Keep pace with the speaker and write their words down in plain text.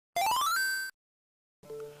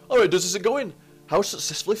Alright, does it go in? How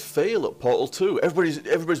successfully fail at Portal 2?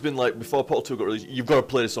 Everybody's been like, before Portal 2 got released, you've got to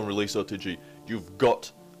play this on release OTG. You've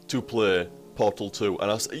got to play Portal 2.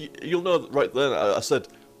 And you'll know right then, I said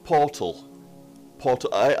Portal.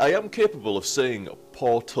 Portal. I am capable of saying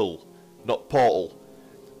Portal, not Portal.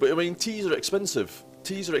 But I mean, T's are expensive.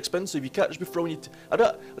 T's are expensive. You can't just be throwing your... I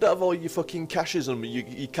don't have all your fucking cashes and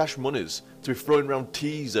your cash monies to be throwing around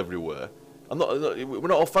T's everywhere. We're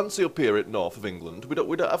not all fancy up here at north of England. We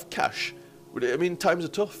don't have cash. I mean, times are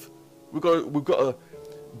tough. We've got to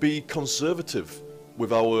be conservative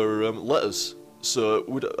with our letters. So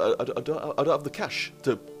I don't have the cash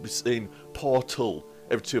to be saying Portal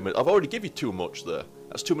every 2 minutes. I've already given you too much there.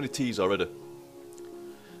 That's too many T's already.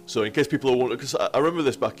 So in case people are wondering, because I remember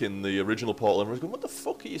this back in the original Portal, and I was going, what the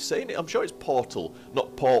fuck are you saying? I'm sure it's Portal,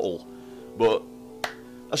 not Portal. But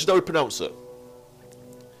that's just how we pronounce it.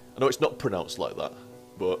 I know it's not pronounced like that,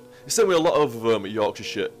 but it's the same with a lot of Yorkshire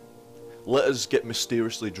shit. Letters get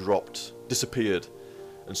mysteriously dropped, disappeared,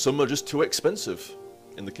 and some are just too expensive,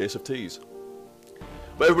 in the case of T's.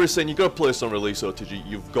 But everybody's saying, you've got to play this on release, OTG,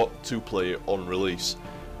 you've got to play it on release.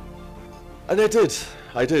 And I did.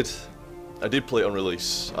 I did play it on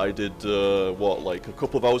release. I did, what, like a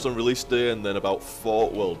couple of hours on release day, and then about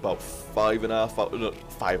 5.5, no,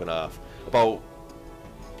 5.5, about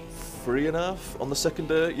 3.5 on the second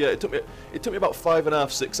day. Yeah, it took me about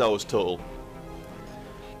 5.5, 6 hours total.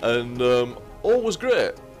 And all was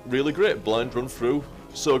great, really great. Blind run through,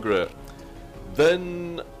 so great.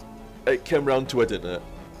 Then it came round to editing it,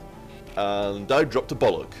 and I dropped a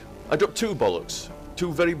bollock. I dropped two bollocks,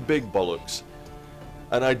 two very big bollocks,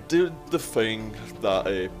 and I did the thing that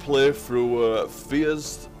a playthrough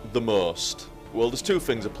fears the most. Well, there's two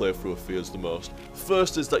things a playthrough fears the most.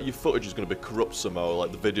 First is that your footage is going to be corrupt somehow,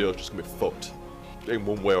 like the video is just going to be fucked in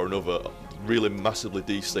one way or another, really massively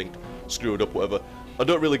desynced, screwed up, whatever. I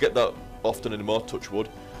don't really get that often anymore, touch wood.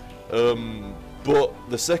 But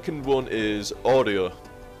the second one is audio,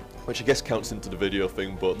 which I guess counts into the video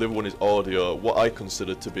thing, but the other one is audio, what I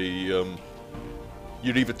consider to be,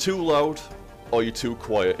 you're either too loud or you're too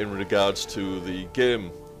quiet in regards to the game.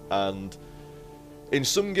 And in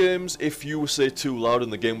some games, if you were, say, too loud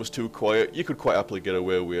and the game was too quiet, you could quite happily get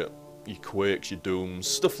away with it. Your Quakes, your Dooms,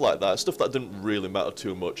 stuff like that, stuff that didn't really matter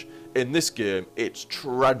too much. In this game, it's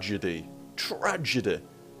tragedy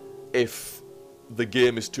if the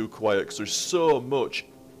game is too quiet, because there's so much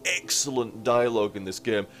excellent dialogue in this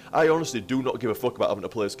game. I honestly do not give a fuck about having to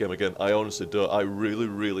play this game again. I honestly don't. I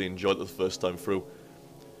really enjoyed it the first time through.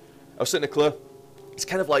 I was saying to Claire, it's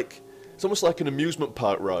kind of like, it's almost like an amusement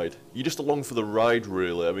park ride. You're just along for the ride,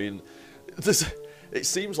 really. I mean, it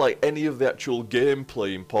seems like any of the actual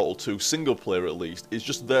gameplay in Portal 2, single player at least, is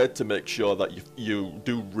just there to make sure that you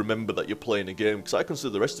do remember that you're playing a game, because I consider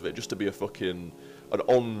the rest of it just to be a fucking, an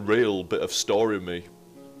on-rail bit of story with me.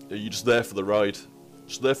 You're just there for the ride.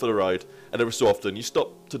 Just there for the ride. And every so often, you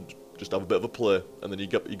stop to just have a bit of a play, and then you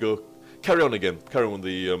go, carry on again. Carry on with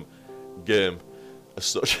the game as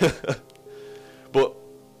such. But,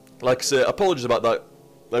 like I say, apologies about that.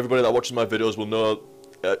 Everybody that watches my videos will know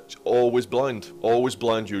always blind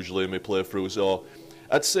usually in my playthroughs, or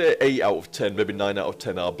I'd say 8 out of 10, maybe 9 out of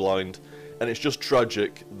 10 are blind, and it's just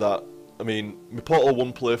tragic that, I mean, my Portal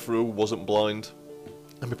 1 playthrough wasn't blind,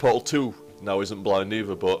 and my Portal 2 now isn't blind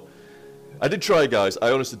either, but I did try, guys,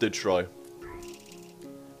 I honestly did try.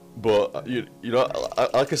 But, you know,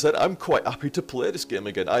 like I said, I'm quite happy to play this game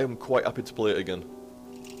again. I am quite happy to play it again.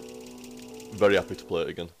 Very happy to play it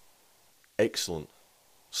again. Excellent.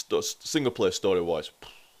 Single player story-wise,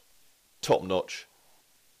 top notch.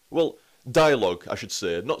 Well, dialogue, I should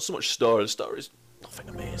say. Not so much story. The story is nothing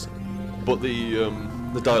amazing, but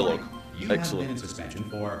the dialogue, You excellent. have been in suspension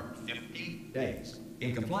for 50 days.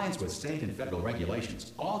 In compliance with state and federal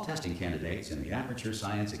regulations, all testing candidates in the Aperture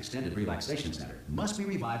Science Extended Relaxation Center must be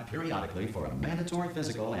revived periodically for a mandatory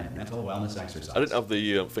physical and mental wellness exercise. I didn't have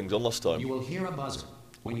the things on last time. You will hear a buzzer.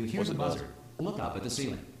 When you hear the buzzer, look up at the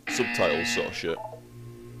ceiling. Subtitles sort of shit.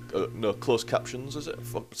 No, closed captions, is it?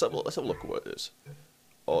 Let's have a look at what it is.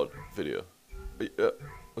 Or video.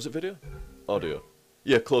 Was it video? Audio.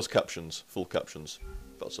 Yeah, closed captions, full captions.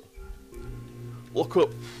 That's it. Look up.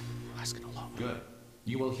 Asking a lot. Good.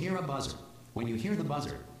 You will hear a buzzer. When you hear the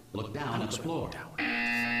buzzer, look down at the floor.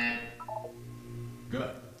 Good.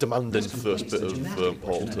 Demanding This first completes bit the of gymnastic Portal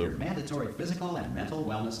portion of 2. your mandatory physical and mental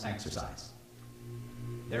wellness exercise.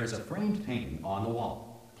 There is a framed painting on the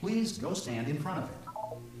wall. Please go stand in front of it.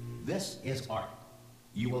 This is art.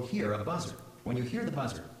 You will hear a buzzer. When you hear the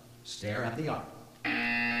buzzer, stare at the art.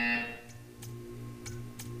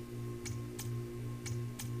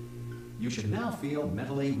 You should now feel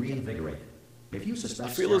mentally reinvigorated. If you suspect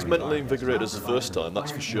I feel as staring mentally at dark invigorated has as the not first time,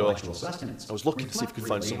 that's for sure. intellectual sustenance, I was looking to see if I could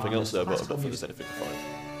find reflect something greatly else there, on but I this don't think there's classical anything to find.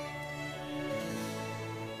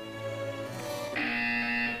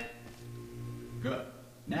 Good.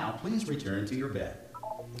 Now, please return to your bed.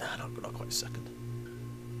 Nah, not quite a second.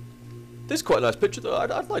 This is quite a nice picture though.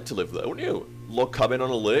 I'd like to live there, wouldn't you? Log cabin on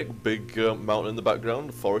a lake, big mountain in the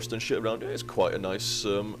background, forest and shit around it. It's quite a nice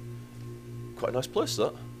place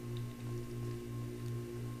that.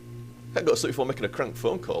 I got to sleep before making a crank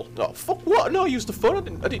phone call. Oh fuck! What? No, I used the phone. I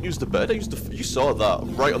didn't use the bed. I used the. You saw that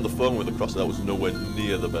right on the phone with the cross. That was nowhere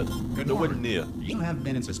near the bed. Good Nowhere morning. near. You have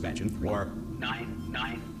been in suspension for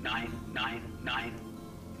 9999999.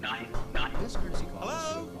 This courtesy call Hello? is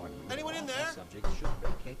to inform you Anyone in all there? test subjects should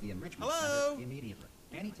vacate the enrichment Hello? center immediately.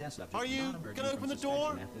 Any test subject Are you not emerging gonna from open the suspension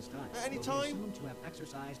door at this time at any will be time? assumed to have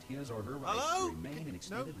exercised his or her rights Hello? to remain in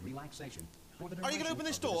extended relaxation for the Are you gonna duration open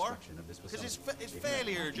this of the door? destruction of this 'Cause it's facility. it's If you have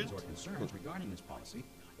fairly questions urgent. or concerns regarding this policy,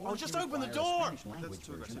 Oh, or just if you open the require a door. Spanish language That's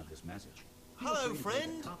too version aggressive. of this message, feel Hello, free to take a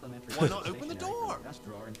friend. complimentary Why not open the stationery door? from desk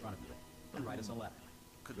drawer in front of you and write us a letter.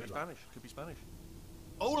 Could be Spanish. Could be Spanish.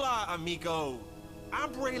 Hola, amigo.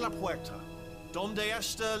 Abre la puerta. Donde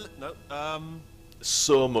está? No.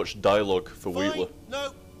 So much dialogue for Fine. Wheatler.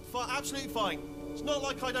 No. Absolutely fine. It's not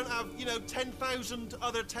like I don't have 10,000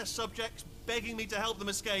 other test subjects begging me to help them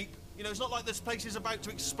escape. It's not like this place is about to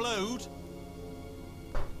explode.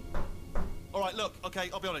 All right, look. Okay,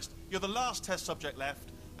 I'll be honest. You're the last test subject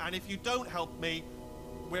left, and if you don't help me,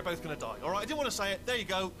 we're both gonna die. All right. I didn't want to say it. There you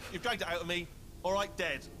go. You've dragged it out of me. All right,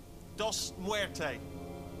 dead. Dos muerte.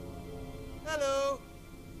 Hello.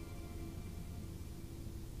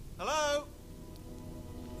 Hello.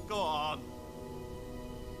 Go on.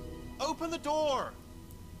 Open the door.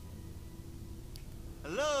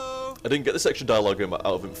 Hello. I didn't get this extra dialogue out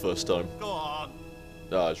of him first time. Go on.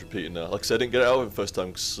 Ah, I was repeating now. Like I said, I didn't get it out of him first time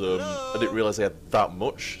because I didn't realise I had that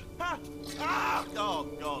much. Ha! Ah! Oh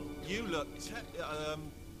God. You look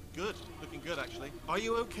good. Looking good, actually. Are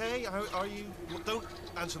you okay? Are you? Well, don't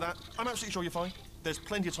answer that. I'm absolutely sure you're fine. There's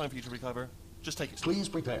plenty of time for you to recover. Just take it slow. Please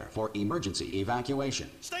prepare for emergency evacuation.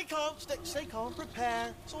 Stay calm. Stay calm.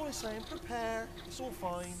 Prepare. That's all I'm saying. Prepare. It's all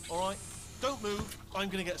fine. All right. Don't move. I'm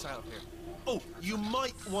gonna get us out of here. Oh, you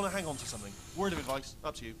might want to hang on to something. Word of advice.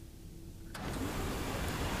 Up to you.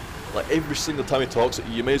 Like every single time he talks,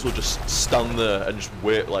 you may as well just stand there and just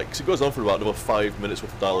wait. Like, 'cause it goes on for about another 5 minutes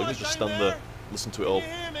worth of dialogue. You just stand there, listen to it all. Can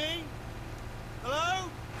you hear me? Hello?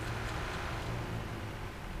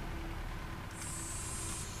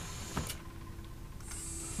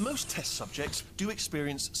 Most test subjects do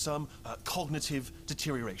experience some cognitive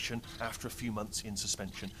deterioration after a few months in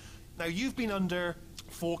suspension. Now, you've been under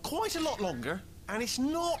for quite a lot longer, and it's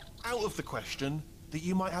not out of the question that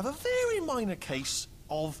you might have a very minor case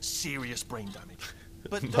of serious brain damage.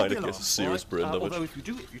 But don't be Minor alarmed, case of serious all right? brain damage. Although if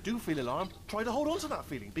you do feel alarmed, try to hold on to that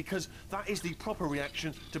feeling, because that is the proper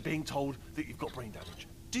reaction to being told that you've got brain damage.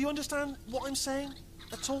 Do you understand what I'm saying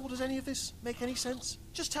at all? Does any of this make any sense?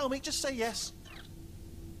 Just tell me, just say yes.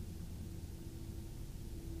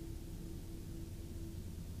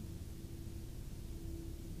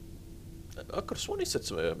 I could have sworn he said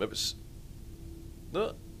something. Maybe it's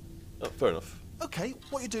no. Oh, fair enough. Okay,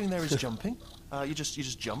 what you're doing there is jumping. You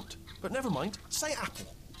just jumped. But never mind. Say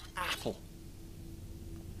apple. Apple.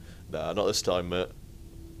 Nah, not this time, mate.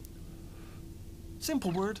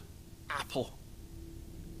 Simple word. Apple.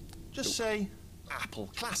 Just say apple.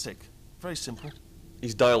 Classic. Very simple.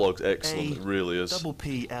 His dialogue's excellent. It really is. Double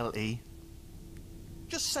P-L-E.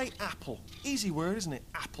 Just say apple. Easy word, isn't it?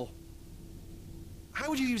 Apple. How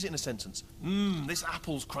would you use it in a sentence? This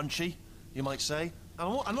apple's crunchy, you might say.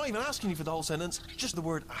 And I'm not even asking you for the whole sentence, just the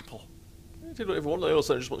word apple. He don't even want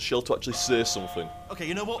that. I just want Shell to actually say something. Okay,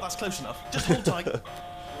 you know what? That's close enough. Just hold tight.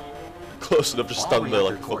 Close enough, just stand there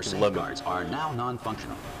like a All reactor core fucking lemon. safeguards are now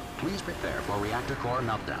non-functional. Please prepare for reactor core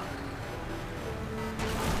meltdown.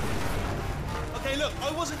 Okay, look,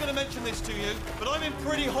 I wasn't going to mention this to you, but I'm in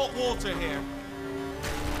pretty hot water here.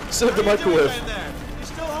 Save the How you doing microwave. down there? You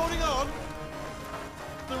still holding on?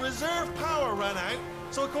 The reserve power ran out,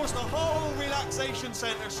 so of course the whole relaxation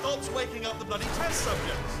centre stops waking up the bloody test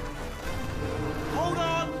subjects. Hold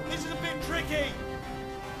on, this is a bit tricky.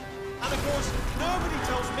 And of course, nobody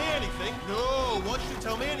tells me anything. No, why should you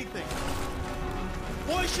tell me anything?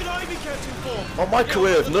 Why should I be kept informed? Oh,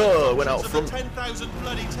 microwave, no, it went out Of front. the 10,000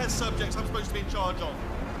 bloody test subjects I'm supposed to be in charge of.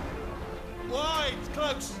 Why? It's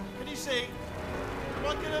close. Can you see? Am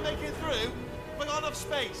I going to make it through? Have I got enough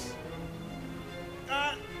space?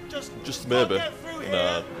 Just can't maybe. get through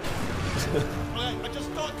Nah. here. I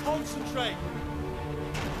just got to concentrate.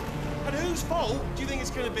 And whose fault do you think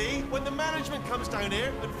it's going to be when the management comes down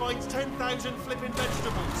here and finds 10,000 flipping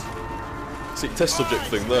vegetables? See, test subject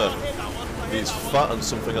thing there. I hit that one, I hit He's that one. fat and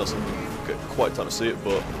something else. I didn't get quite time to see it,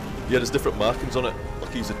 but yeah, there's different markings on it.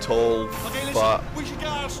 Like he's a tall, Okay, listen, fat. we should get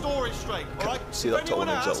our story straight, alright? see If that tall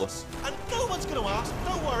anyone one exactly. asks, and no one's going to ask,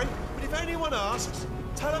 don't worry, but if anyone asks,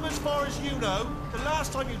 tell them as far as you know, the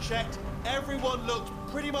last time you checked, everyone looked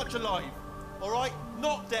pretty much alive. Alright?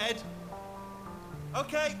 Not dead.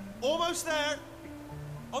 Okay, almost there.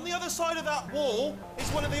 On the other side of that wall is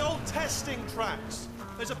one of the old testing tracks.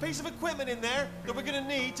 There's a piece of equipment in there that we're going to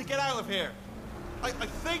need to get out of here. I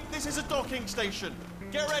think this is a docking station.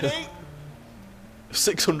 Get ready.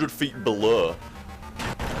 600 feet below.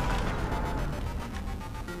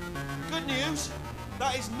 Good news,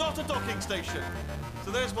 that is not a docking station.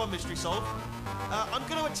 So there's one mystery solved. I'm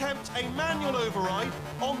going to attempt a manual override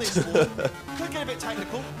on this wall. Could get a bit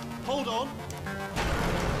technical. Hold on.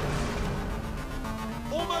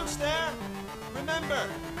 Almost there. Remember,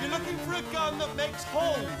 you're looking for a gun that makes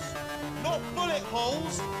holes. Not bullet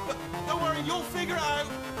holes, but don't worry, you'll figure it out.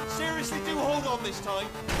 Seriously, do hold on this time.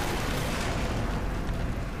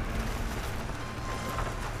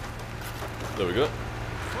 There we go.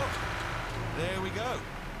 Well, there we go.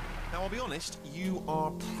 Now, I'll be honest, you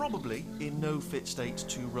are probably in no fit state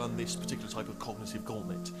to run this particular type of cognitive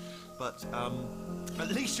gauntlet. But at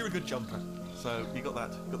least you're a good jumper. So you got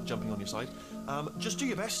that, you got the jumping on your side. Just do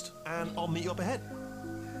your best, and I'll meet you up ahead.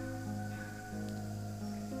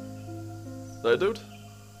 There, dude.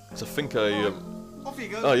 'Cause I think I. Off you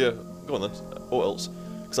go. Oh yeah, go on then. What else?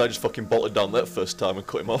 Because I just fucking bolted down that first time and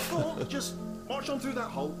cut him off. Go on, just march on through that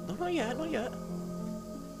hole. No, not yet, not yet.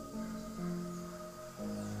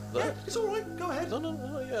 Yeah, it's all right. Go ahead. No,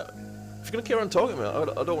 not yet. If you're gonna carry on talking, mate,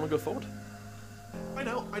 I don't want to go forward. I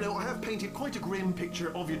know. I have painted quite a grim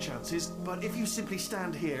picture of your chances, but if you simply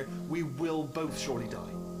stand here, we will both surely die.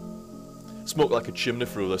 Smoke like a chimney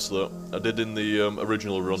through this, though. I did in the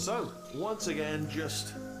original run. So, once again,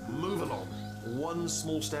 just move along. One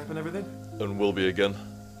small step and everything. And will be again.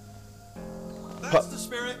 That's the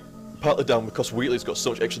spirit. Partly down because Wheatley's got so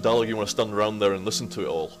much extra dialogue you want to stand around there and listen to it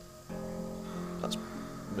all. That's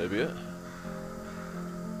maybe it.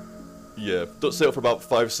 Yeah, don't say it for about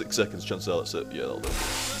 5-6 seconds, chances are that's it. Yeah, that'll do.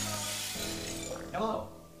 Hello,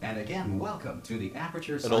 and again, welcome to the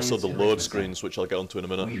Aperture And also Science the load Interaction screens, which I'll get onto in a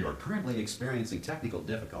Center. minute. We are currently experiencing technical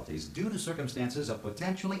difficulties due to circumstances of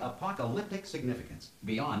potentially apocalyptic significance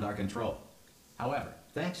beyond our control. However,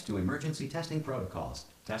 thanks to emergency testing protocols,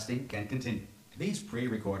 testing can continue. These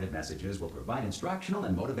pre-recorded messages will provide instructional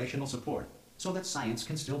and motivational support so that science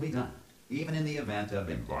can still be done, even in the event of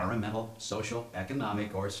environmental, social,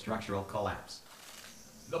 economic, or structural collapse.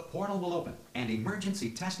 The portal will open, and emergency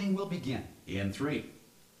testing will begin in 3,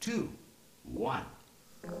 2, 1.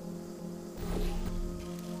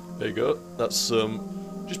 There you go. That's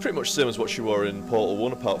just pretty much the same as what you were in Portal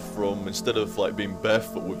 1, apart from instead of like being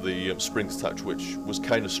barefoot with the springs attached, which was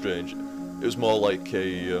kind of strange, it was more like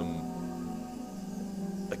a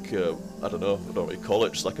I don't know what you call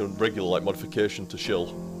it, just like a regular like modification to Shill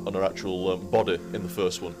on her actual body in the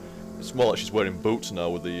first one. It's more like she's wearing boots now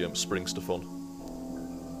with the spring stuff on.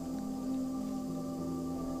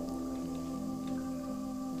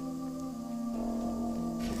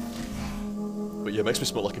 But yeah, it makes me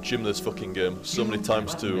smell like a gym this fucking game. So many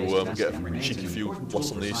times to get a cheeky few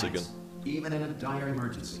blasts on the east again. Even in a dire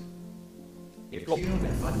emergency. If cube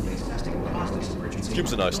and button-based testing caused this emergency,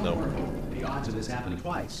 Cubes are nice now. the odds of this happening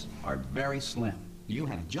twice are very slim. You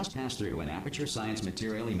have just passed through an Aperture Science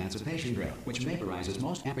material emancipation drill, which vaporizes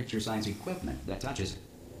most Aperture Science equipment that touches it.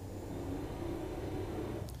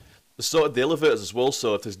 There's sort of the elevators as well,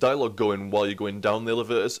 so if there's dialogue going while you're going down the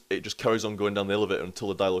elevators, it just carries on going down the elevator until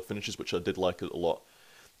the dialogue finishes, which I did like a lot.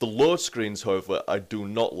 The load screens, however, I do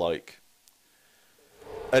not like.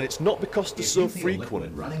 And it's not because they're so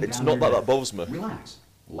frequent, it's not that bothers me. Relax,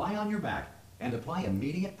 lie on your back, and apply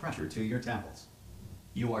immediate pressure to your temples.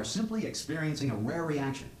 You are simply experiencing a rare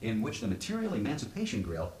reaction in which the material emancipation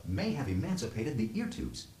grill may have emancipated the ear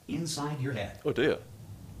tubes inside your head. Oh dear.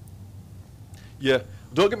 Yeah,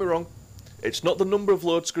 don't get me wrong, it's not the number of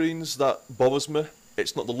load screens that bothers me,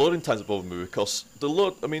 it's not the loading times that bother me, because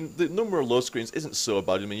the number of load screens isn't so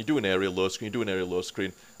bad. I mean, you do an area load screen, you do an area load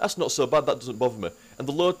screen, that's not so bad, that doesn't bother me. And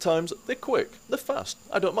the load times, they're quick, they're fast,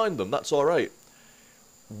 I don't mind them, that's alright.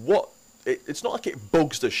 It's not like it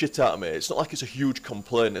bugs the shit out of me, it's not like it's a huge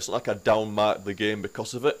complaint, it's not like I downmarked the game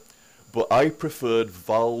because of it, but I preferred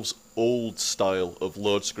Valve's old style of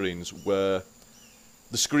load screens where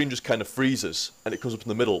the screen just kind of freezes and it comes up in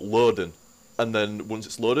the middle, loading, and then once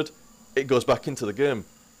it's loaded, it goes back into the game.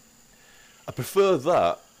 I prefer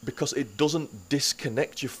that because it doesn't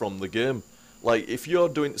disconnect you from the game. Like, if you're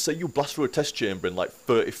doing, say you blast through a test chamber in like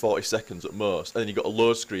 30-40 seconds at most, and then you got a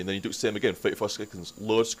load screen, then you do the same again, 34 seconds,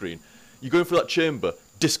 load screen. You're going through that chamber,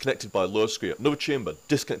 disconnected by load screen, another chamber,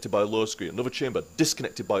 disconnected by load screen, another chamber,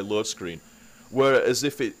 disconnected by load screen. Whereas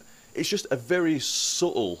if it's just a very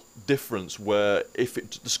subtle difference where if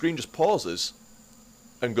the screen just pauses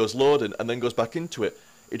and goes loading and then goes back into it,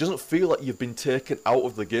 it doesn't feel like you've been taken out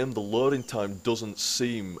of the game. The loading time doesn't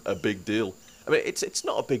seem a big deal. I mean, it's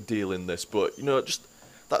not a big deal in this, but, you know, just,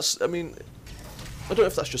 that's, I mean, I don't know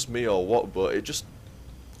if that's just me or what, but it just,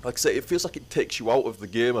 like I say, it feels like it takes you out of the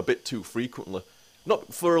game a bit too frequently.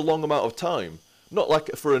 Not for a long amount of time. Not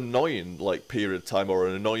like for an annoying, like, period of time or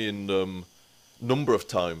an annoying number of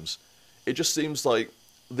times. It just seems like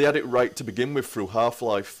they had it right to begin with through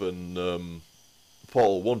Half-Life and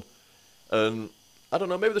Portal 1. And I don't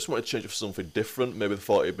know, maybe they just wanted to change it for something different, maybe they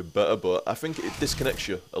thought it'd be better, but I think it disconnects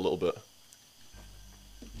you a little bit.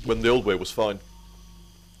 When the old way was fine.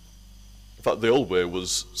 In fact, the old way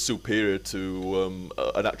was superior to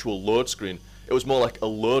an actual load screen. It was more like a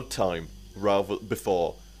load time rather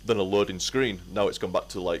before than a loading screen. Now it's gone back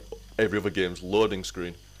to like every other game's loading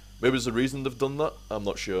screen. Maybe there's a reason they've done that. I'm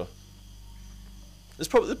not sure.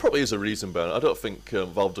 There probably is a reason, Ben. I don't think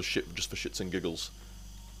Valve does shit just for shits and giggles.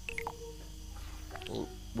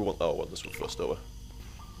 We want this one first, over.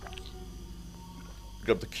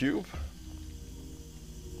 Grab the cube.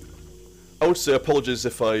 I would say apologies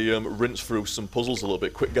if I rinse through some puzzles a little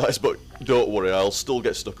bit quick, guys, but don't worry, I'll still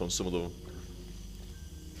get stuck on some of them.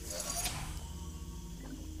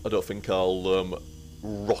 I don't think I'll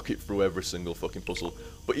rocket through every single fucking puzzle.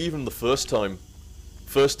 But even the first time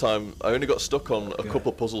I only got stuck on a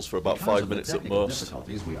couple of puzzles for about 5 minutes at most.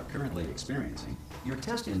 Difficulties we are currently experiencing, your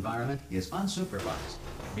test environment is unsupervised.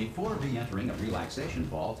 Before re-entering a relaxation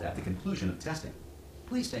vault at the conclusion of testing,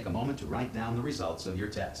 please take a moment to write down the results of your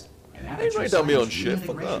test. An amateur write down my own science shit,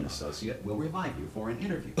 fuck reintegration that. associate will revive you for an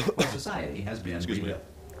interview where society has been Excuse me. rebuilt.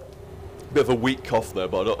 Bit of a weak cough there,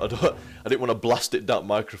 but I didn't want to blast it down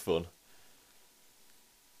microphone.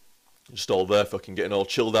 Just all there, fucking getting all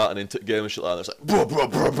chilled out and into the game and shit like that. It's like, bruh, bruh,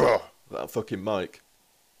 bruh, bruh, that fucking mic.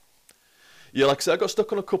 Yeah, like I said, I got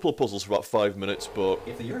stuck on a couple of puzzles for about 5 minutes, but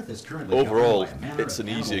If the Earth is currently overall, governed by a manner it's of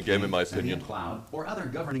an easier animal game in my king, sentient opinion. cloud, or other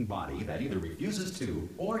governing body that either refuses to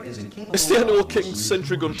or is incapable It's the Animal of King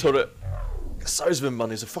sentry gun turret. The size of him, man,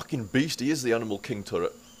 he's a fucking beast. He is the Animal King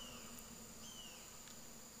turret.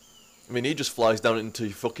 I mean, he just flies down into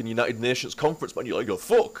fucking United Nations conference, man. You're like, oh,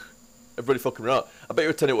 fuck. Everybody fucking around. I bet you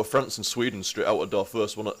were telling it with France and Sweden straight out a door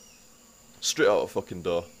first, wasn't it? Straight out a fucking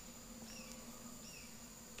door.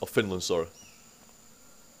 Or Finland, sorry.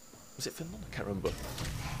 Was it Finland? I can't remember.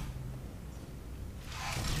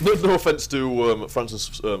 No offence to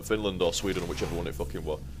France and Finland or Sweden or whichever one it fucking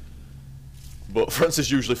was. But France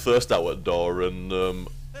is usually first out at the door and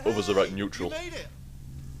others are right neutral. You made it.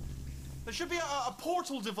 There should be a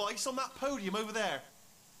portal device on that podium over there.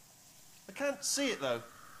 I can't see it though.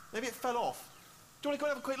 Maybe it fell off. Do you want to go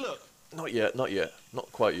and have a quick look? Not yet, not yet.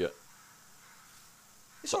 Not quite yet.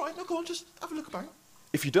 It's alright, no, go on, just have a look about.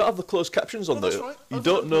 If you don't have the closed captions on No, that's there, right. you I've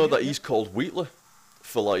don't looked know at it, that yeah. he's called Wheatley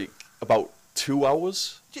for like about 2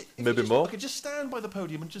 hours, If maybe you just, more. Okay, just stand by the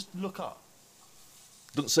podium and just look up.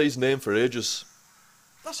 Doesn't say his name for ages.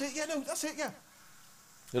 That's it, yeah, no, that's it, yeah.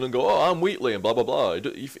 And then go, oh, I'm Wheatley and blah blah blah.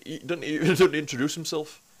 He doesn't introduce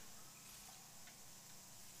himself.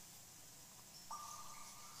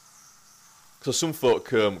 Because some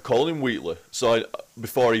folk call him Wheatley. So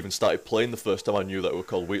before I even started playing the first time, I knew that we were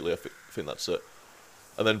called Wheatley. I think that's it.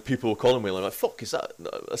 And then people were calling me and I'm like, fuck, is that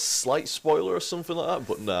a slight spoiler or something like that?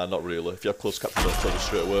 But nah, not really. If you have closed captions, I'll tell you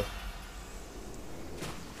straight away.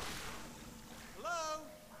 Hello?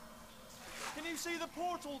 Can you see the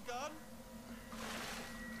portal gun?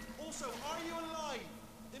 Also, are you alive?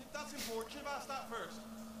 That's important. Should have asked that first.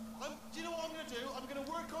 Do you know what I'm going to do? I'm going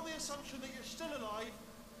to work on the assumption that you're still alive,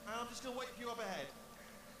 and I'm just going to wait for you up ahead.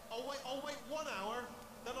 I'll wait 1 hour,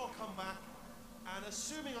 then I'll come back, and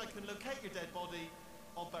assuming I can locate your dead body,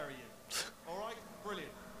 I'll bury you. All right?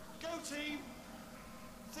 Brilliant. Go team.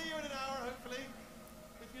 See you in an hour, hopefully.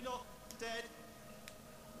 If you're not dead.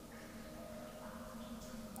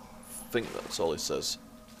 I think that's all he says.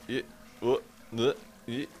 Yeah.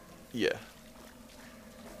 Yeah.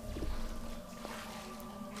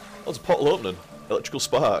 That's a portal opening. Electrical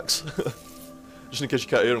sparks. Just in case you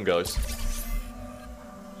can't hear them, guys.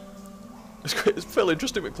 It's fairly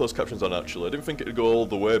interesting with closed captions on, actually. I didn't think it'd go all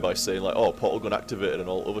the way by saying, like, oh, portal gun activated and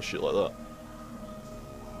all other shit like that.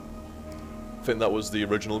 I think that was the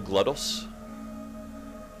original GLaDOS.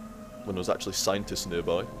 When there was actually scientists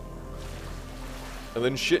nearby. And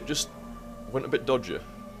then shit just went a bit dodgy.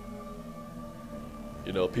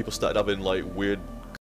 You know, people started having like weird